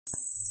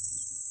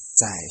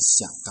在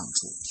想当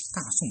初，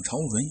大宋朝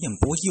文彦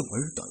博一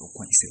文道有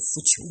灌血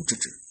扶裘之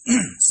志，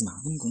司马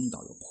温公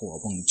道有破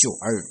瓮救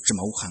儿之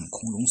谋，汉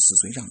孔融4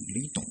岁让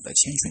李董的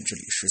谦逊之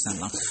礼13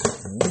郎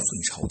，5岁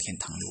朝天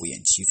堂刘晏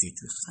7岁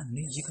举汉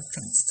令一个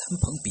正子参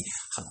朋比，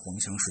汉皇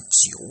乡是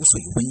9岁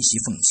温习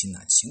奉亲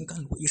秦甘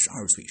露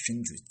12岁身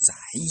具宰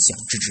相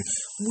之职，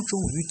吴周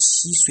瑜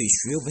7岁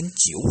学文9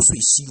岁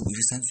西入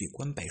13岁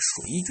官拜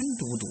水军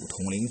都督，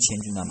统领千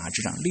军万马之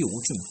长6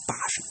郡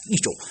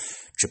81州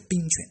之兵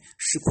权，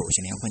是过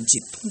些连环计，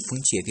东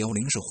风借凋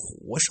零，是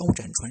火烧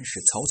战川，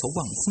是曹操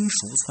望风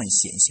鼠窜，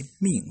险些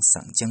命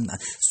丧江南。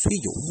虽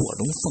有卧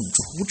龙凤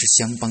雏之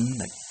相帮，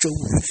那周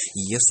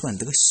瑜也算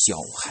得小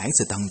孩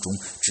子当中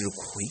之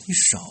魁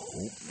首。